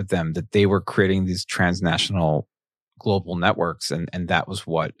resonate with them that they were creating these transnational global networks, and that was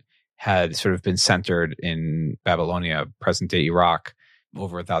what had sort of been centered in Babylonia, present-day Iraq,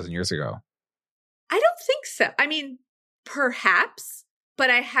 over 1,000 years ago? I don't think so. I mean, perhaps, but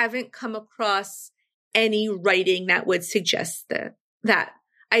I haven't come across any writing that would suggest that.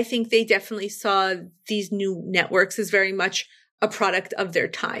 I think they definitely saw these new networks as very much a product of their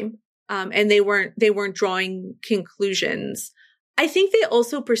time. And they weren't drawing conclusions. I think they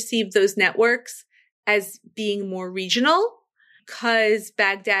also perceived those networks as being more regional because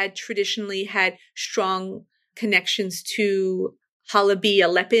Baghdad traditionally had strong connections to Halabi,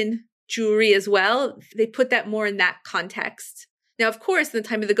 Aleppan Jewry as well. They put that more in that context. Now, of course, in the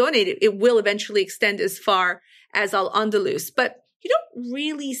time of the Gaonet, it will eventually extend as far as Al-Andalus, but you don't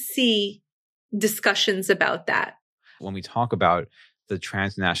really see discussions about that. When we talk about the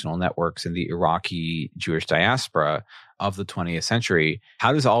transnational networks in the Iraqi Jewish diaspora of the 20th century,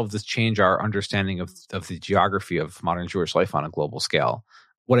 how does all of this change our understanding of the geography of modern Jewish life on a global scale?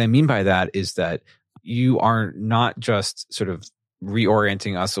 What I mean by that is that you are not just sort of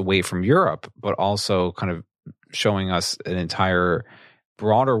reorienting us away from Europe, but also kind of showing us an entire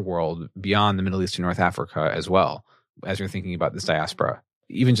broader world beyond the Middle East and North Africa as well, as you're thinking about this diaspora.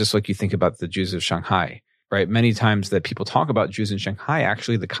 Even just like you think about the Jews of Shanghai, right? Many times that people talk about Jews in Shanghai,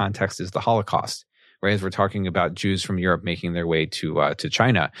 actually the context is the Holocaust, right? As we're talking about Jews from Europe making their way to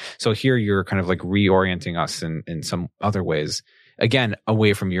China. So here you're kind of like reorienting us in some other ways, again,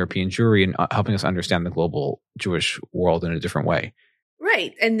 away from European Jewry and helping us understand the global Jewish world in a different way.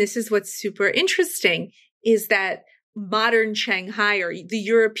 Right. And this is what's super interesting is that modern Shanghai, or the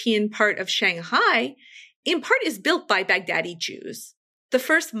European part of Shanghai, in part is built by Baghdadi Jews. The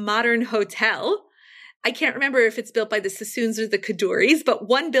first modern hotel, I can't remember if it's built by the Sassoons or the Kaduris, but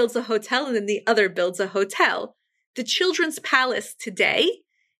one builds a hotel and then the other builds a hotel. The Children's Palace today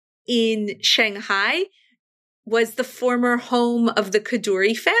in Shanghai was the former home of the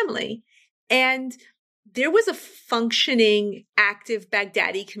Kaduri family. And there was a functioning, active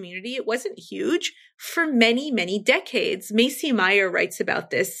Baghdadi community. It wasn't huge for many, many decades. Macy Meyer writes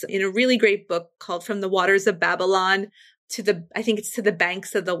about this in a really great book called From the Waters of Babylon to the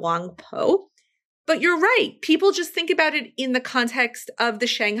banks of the Huang Po. But you're right. People just think about it in the context of the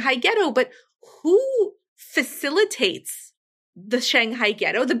Shanghai ghetto. But who facilitates the Shanghai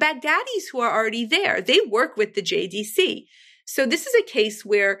ghetto? The Baghdadis who are already there. They work with the JDC. So this is a case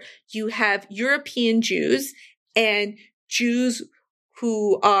where you have European Jews and Jews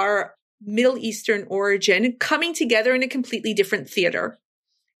who are Middle Eastern origin coming together in a completely different theater.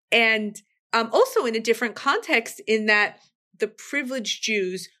 And also in a different context in that the privileged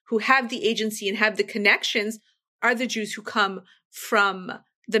Jews who have the agency and have the connections are the Jews who come from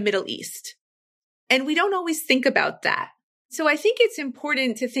the Middle East. And we don't always think about that. So I think it's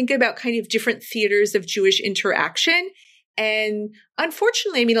important to think about kind of different theaters of Jewish interaction. And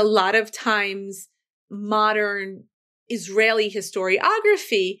unfortunately, I mean, a lot of times modern Israeli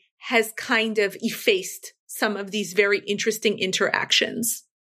historiography has kind of effaced some of these very interesting interactions.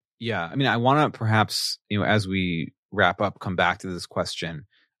 Yeah. I mean, I want to perhaps, as we wrap up, come back to this question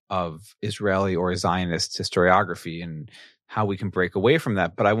of Israeli or Zionist historiography and how we can break away from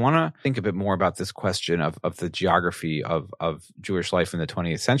that. But I want to think a bit more about this question of the geography of Jewish life in the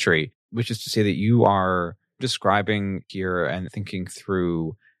 20th century, which is to say that you are describing here and thinking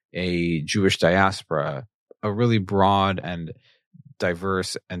through a Jewish diaspora, a really broad and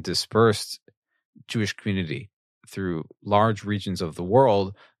diverse and dispersed Jewish community through large regions of the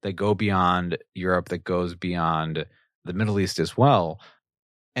world that go beyond Europe, that goes beyond the Middle East as well.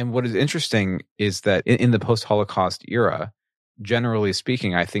 And what is interesting is that in the post-Holocaust era, generally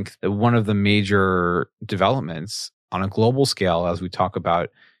speaking, I think that one of the major developments on a global scale, as we talk about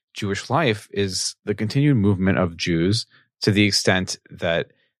Jewish life, is the continued movement of Jews to the extent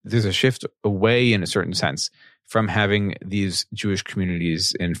that there's a shift away, in a certain sense, from having these Jewish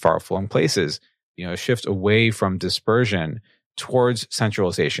communities in far-flung places, a shift away from dispersion towards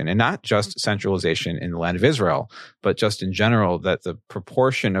centralization, and not just centralization in the land of Israel, but just in general, that the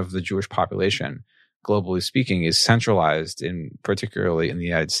proportion of the Jewish population, globally speaking, is centralized particularly in the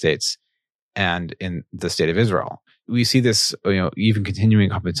United States and in the state of Israel. We see this, even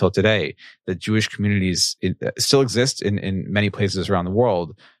continuing up until today, that Jewish communities still exist in many places around the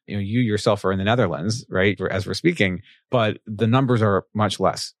world. You yourself are in the Netherlands, right, as we're speaking, but the numbers are much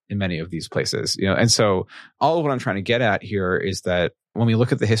less in many of these places. And so all of what I'm trying to get at here is that when we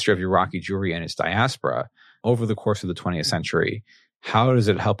look at the history of Iraqi Jewry and its diaspora over the course of the 20th century, how does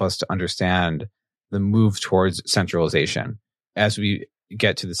it help us to understand the move towards centralization as we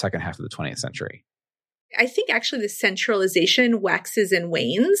get to the second half of the 20th century? I think actually the centralization waxes and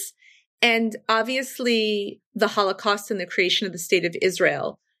wanes. And obviously the Holocaust and the creation of the state of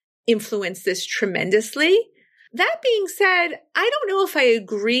Israel influenced this tremendously. That being said, I don't know if I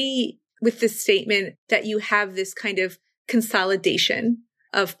agree with the statement that you have this kind of consolidation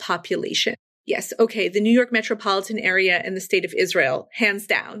of population. Yes, okay, the New York metropolitan area and the state of Israel, hands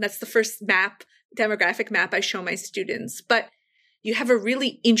down. That's the first demographic map I show my students. But you have a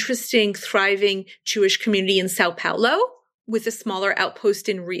really interesting, thriving Jewish community in Sao Paulo with a smaller outpost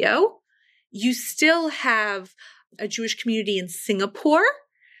in Rio. You still have a Jewish community in Singapore,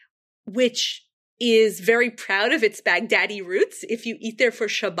 which is very proud of its Baghdadi roots. If you eat there for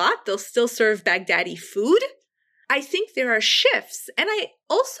Shabbat, they'll still serve Baghdadi food. I think there are shifts. And I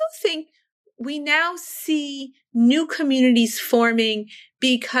also think we now see new communities forming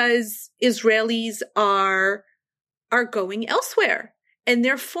because Israelis are going elsewhere and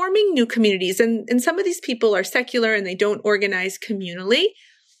they're forming new communities. And some of these people are secular and they don't organize communally.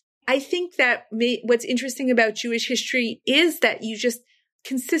 I think that what's interesting about Jewish history is that you just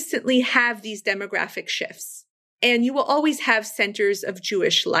consistently have these demographic shifts, and you will always have centers of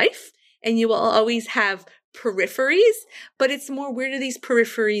Jewish life and you will always have peripheries, but it's more, where do these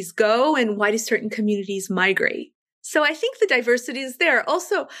peripheries go and why do certain communities migrate? So I think the diversity is there.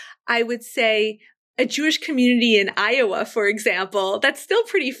 Also, I would say a Jewish community in Iowa, for example, that's still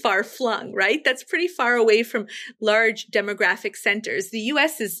pretty far flung, right? That's pretty far away from large demographic centers. The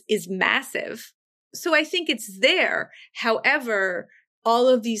US is massive. So I think it's there. However, all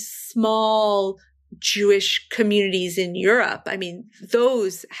of these small Jewish communities in Europe, I mean,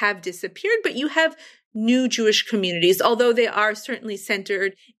 those have disappeared, but you have new Jewish communities, although they are certainly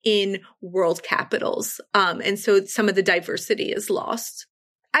centered in world capitals. And so some of the diversity is lost.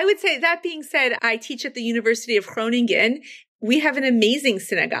 I would say, that being said, I teach at the University of Groningen. We have an amazing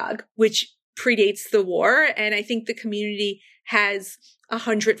synagogue, which predates the war. And I think the community has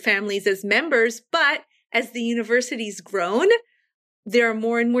 100 families as members, but as the university's grown, there are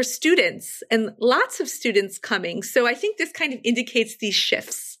more and more students and lots of students coming. So I think this kind of indicates these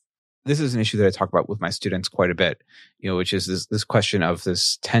shifts. This is an issue that I talk about with my students quite a bit, which is this question of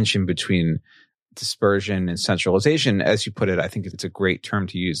this tension between dispersion and centralization. As you put it, I think it's a great term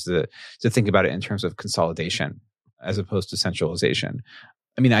to use to think about it in terms of consolidation as opposed to centralization.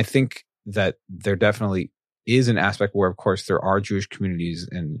 I mean, I think that there definitely is an aspect where, of course, there are Jewish communities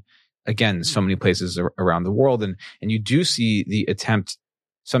in, again, so many places around the world. And you do see the attempt,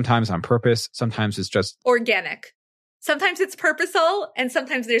 sometimes on purpose, sometimes it's just organic. Sometimes it's purposeful, and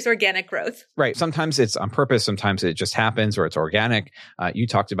sometimes there's organic growth. Right. Sometimes it's on purpose. Sometimes it just happens, or it's organic. You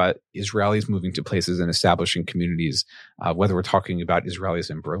talked about Israelis moving to places and establishing communities, whether we're talking about Israelis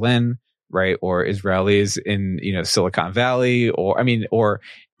in Berlin, right, or Israelis in Silicon Valley, or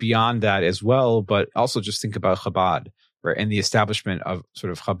beyond that as well. But also just think about Chabad, right, and the establishment of sort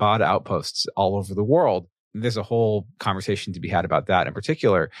of Chabad outposts all over the world. There's a whole conversation to be had about that in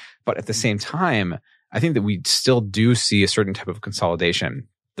particular. But at the same time, I think that we still do see a certain type of consolidation.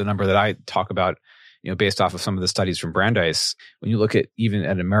 The number that I talk about, based off of some of the studies from Brandeis, when you look at even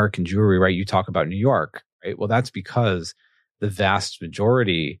at American Jewry, right, you talk about New York, right? Well, that's because the vast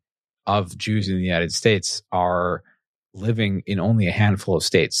majority of Jews in the United States are living in only a handful of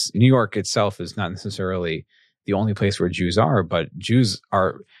states. New York itself is not necessarily the only place where Jews are, but Jews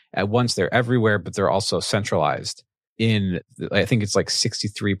are, at once, they're everywhere, but they're also centralized in, I think it's like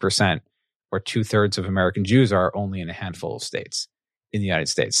 63%. Or 2/3 of American Jews are only in a handful of states in the United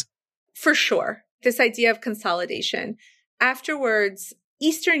States. For sure. This idea of consolidation. Afterwards,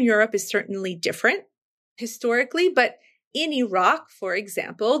 Eastern Europe is certainly different historically, but in Iraq, for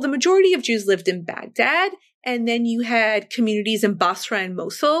example, the majority of Jews lived in Baghdad, and then you had communities in Basra and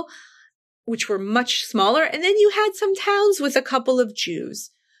Mosul, which were much smaller, and then you had some towns with a couple of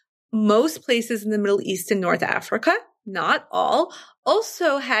Jews. Most places in the Middle East and North Africa, not all,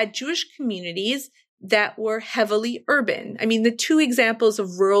 also had Jewish communities that were heavily urban. I mean, the two examples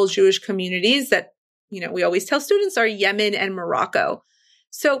of rural Jewish communities that, we always tell students are Yemen and Morocco.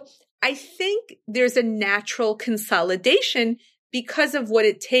 So I think there's a natural consolidation because of what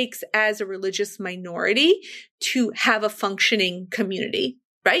it takes as a religious minority to have a functioning community,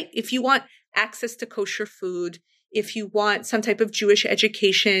 right? If you want access to kosher food, if you want some type of Jewish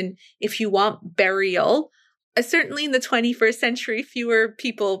education, if you want burial, certainly in the 21st century, fewer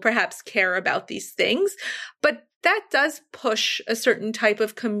people perhaps care about these things, but that does push a certain type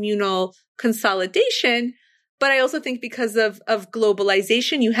of communal consolidation. But I also think because of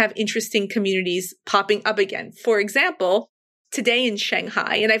globalization, you have interesting communities popping up again. For example, today in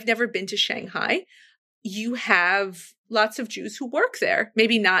Shanghai, and I've never been to Shanghai, you have lots of Jews who work there.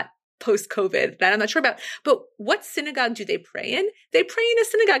 Maybe not post-COVID, that I'm not sure about. But what synagogue do they pray in? They pray in a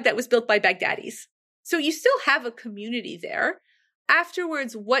synagogue that was built by Baghdadis. So you still have a community there.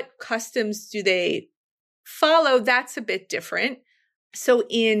 Afterwards, what customs do they follow? That's a bit different. So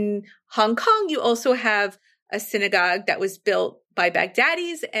in Hong Kong, you also have a synagogue that was built by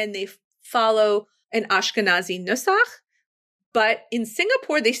Baghdadis, and they follow an Ashkenazi nusach. But in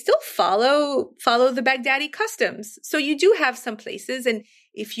Singapore, they still follow the Baghdadi customs. So you do have some places. And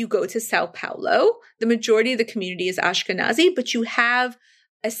if you go to Sao Paulo, the majority of the community is Ashkenazi, but you have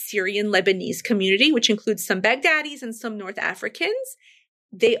a Syrian Lebanese community, which includes some Baghdadis and some North Africans.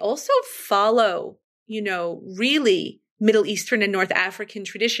 They also follow, really Middle Eastern and North African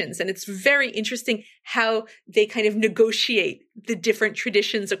traditions. And it's very interesting how they kind of negotiate the different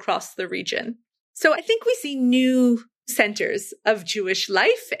traditions across the region. So I think we see new centers of Jewish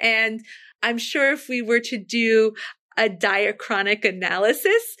life. And I'm sure if we were to do a diachronic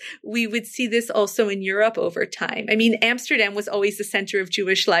analysis, we would see this also in Europe over time. I mean, Amsterdam was always the center of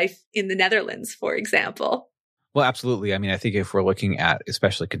Jewish life in the Netherlands, for example. Well, absolutely. I mean, I think if we're looking at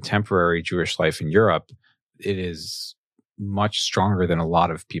especially contemporary Jewish life in Europe, it is much stronger than a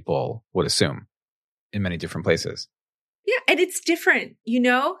lot of people would assume in many different places. Yeah, and it's different,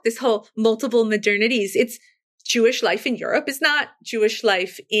 this whole multiple modernities. It's Jewish life in Europe is not Jewish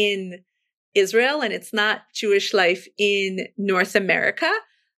life in Israel, and it's not Jewish life in North America,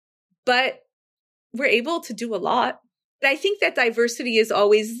 but we're able to do a lot. I think that diversity is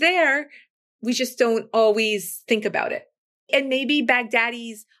always there. We just don't always think about it. And maybe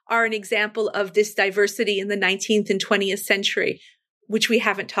Baghdadis are an example of this diversity in the 19th and 20th century, which we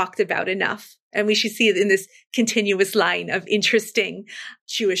haven't talked about enough. And we should see it in this continuous line of interesting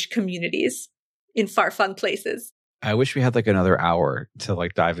Jewish communities in far-flung places. I wish we had another hour to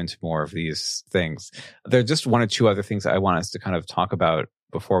dive into more of these things. There are just one or two other things I want us to kind of talk about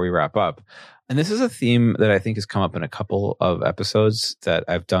before we wrap up. And this is a theme that I think has come up in a couple of episodes that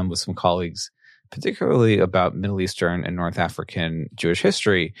I've done with some colleagues particularly about Middle Eastern and North African Jewish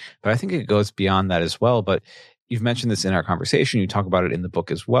history, but I think it goes beyond that as well. But you've mentioned this in our conversation. You talk about it in the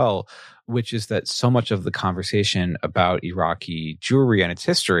book as well, which is that so much of the conversation about Iraqi Jewry and its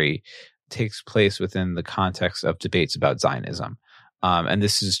history takes place within the context of debates about Zionism. And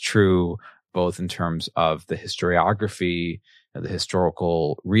this is true both in terms of the historiography, the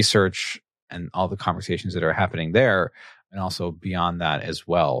historical research, and all the conversations that are happening there, and also beyond that as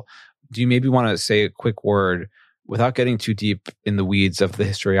well. Do you maybe want to say a quick word, without getting too deep in the weeds of the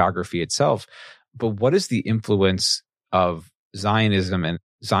historiography itself, but what is the influence of Zionism and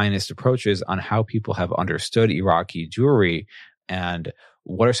Zionist approaches on how people have understood Iraqi Jewry, and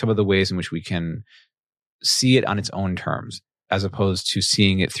what are some of the ways in which we can see it on its own terms, as opposed to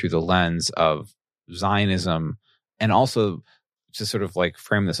seeing it through the lens of Zionism? And also, to sort of like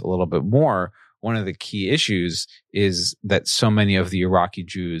frame this a little bit more, one of the key issues is that so many of the Iraqi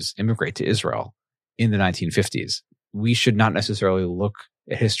Jews immigrate to Israel in the 1950s. We should not necessarily look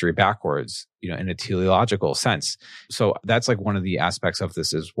at history backwards, in a teleological sense. So that's like one of the aspects of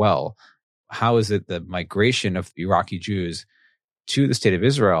this as well. How is it the migration of Iraqi Jews to the state of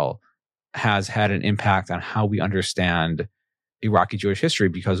Israel has had an impact on how we understand Iraqi Jewish history?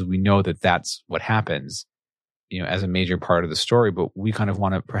 Because we know that that's what happens, as a major part of the story, but we kind of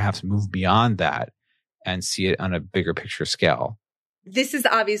want to perhaps move beyond that and see it on a bigger picture scale. This is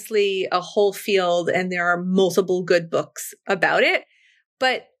obviously a whole field, and there are multiple good books about it.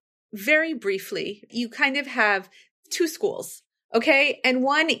 But very briefly, you kind of have two schools, okay? And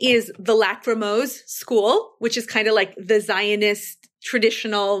one is the Lacrimose school, which is kind of like the Zionist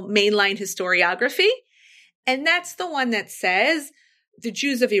traditional mainline historiography. And that's the one that says the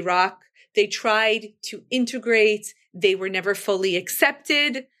Jews of Iraq, they tried to integrate, they were never fully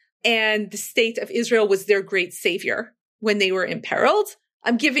accepted, and the state of Israel was their great savior when they were imperiled.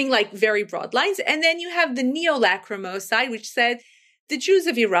 I'm giving like very broad lines. And then you have the neo-Lacrimose side, which said the Jews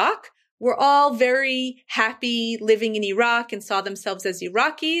of Iraq were all very happy living in Iraq and saw themselves as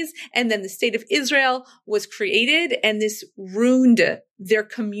Iraqis. And then the state of Israel was created, and this ruined their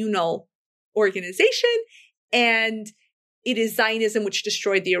communal organization. And it is Zionism which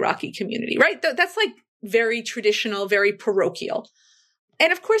destroyed the Iraqi community, right? That's like very traditional, very parochial.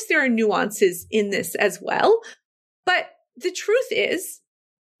 And of course, there are nuances in this as well. But the truth is,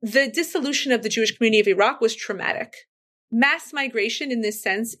 the dissolution of the Jewish community of Iraq was traumatic. Mass migration in this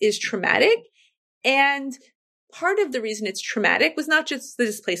sense is traumatic. And part of the reason it's traumatic was not just the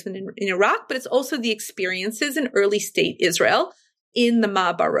displacement in Iraq, but it's also the experiences in early state Israel, in the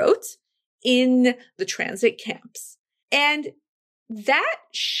Ma'abarot, in the transit camps. And that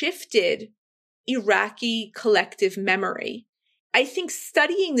shifted Iraqi collective memory. I think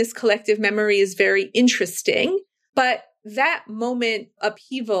studying this collective memory is very interesting, but that moment of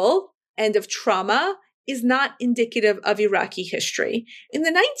upheaval and of trauma is not indicative of Iraqi history. In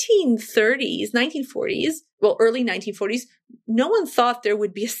the 1930s, 1940s, early 1940s, no one thought there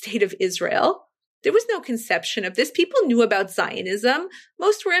would be a state of Israel. There was no conception of this. People knew about Zionism.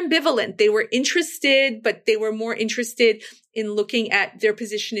 Most were ambivalent. They were interested, but they were more interested in looking at their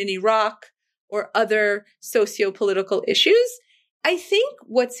position in Iraq or other socio-political issues. I think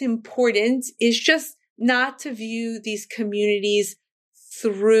what's important is just not to view these communities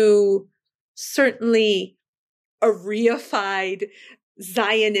through certainly a reified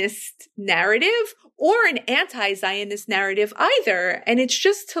Zionist narrative or an anti-Zionist narrative either. And it's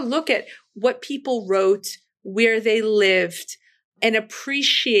just to look at what people wrote, where they lived, and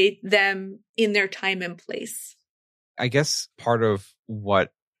appreciate them in their time and place. I guess part of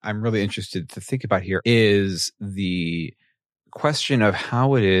what I'm really interested to think about here is the question of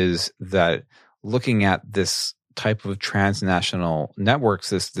how it is that looking at this type of transnational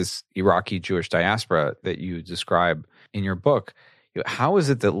networks, this Iraqi Jewish diaspora that you describe in your book, how is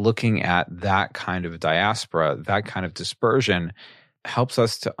it that looking at that kind of diaspora, that kind of dispersion, helps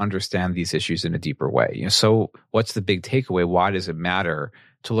us to understand these issues in a deeper way? So what's the big takeaway? Why does it matter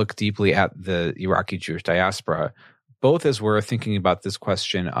to look deeply at the Iraqi Jewish diaspora, both as we're thinking about this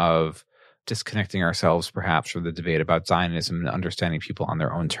question of disconnecting ourselves perhaps from the debate about Zionism and understanding people on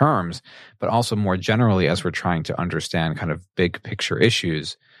their own terms, but also more generally as we're trying to understand kind of big picture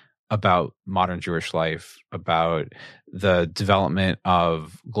issues about modern Jewish life, about the development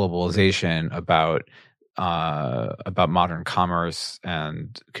of globalization, about modern commerce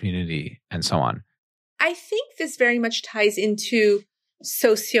and community, and so on? I think this very much ties into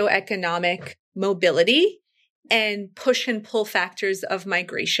socioeconomic mobility and push and pull factors of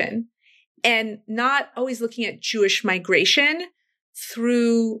migration, and not always looking at Jewish migration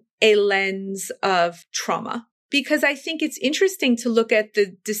through a lens of trauma. Because I think it's interesting to look at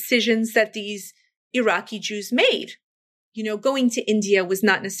the decisions that these Iraqi Jews made. Going to India was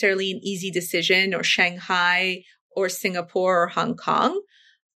not necessarily an easy decision, or Shanghai or Singapore or Hong Kong.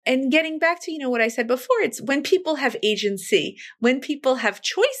 And getting back to, what I said before, it's when people have agency, when people have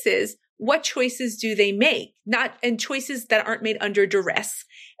choices, what choices do they make? And choices that aren't made under duress.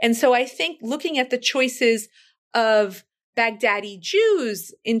 And so I think looking at the choices of Baghdadi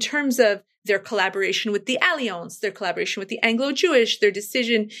Jews in terms of their collaboration with the Alliance, their collaboration with the Anglo-Jewish, their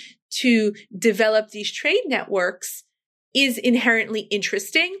decision to develop these trade networks is inherently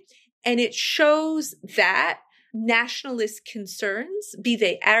interesting. And it shows that nationalist concerns, be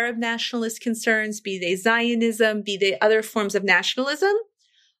they Arab nationalist concerns, be they Zionism, be they other forms of nationalism,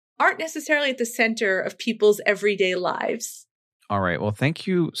 aren't necessarily at the center of people's everyday lives. All right. Well, thank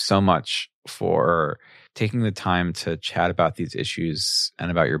you so much for taking the time to chat about these issues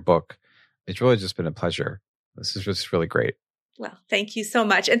and about your book. It's really just been a pleasure. This is just really great. Well, thank you so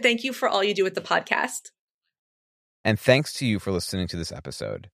much. And thank you for all you do with the podcast. And thanks to you for listening to this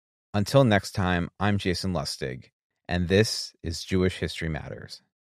episode. Until next time, I'm Jason Lustig, and this is Jewish History Matters.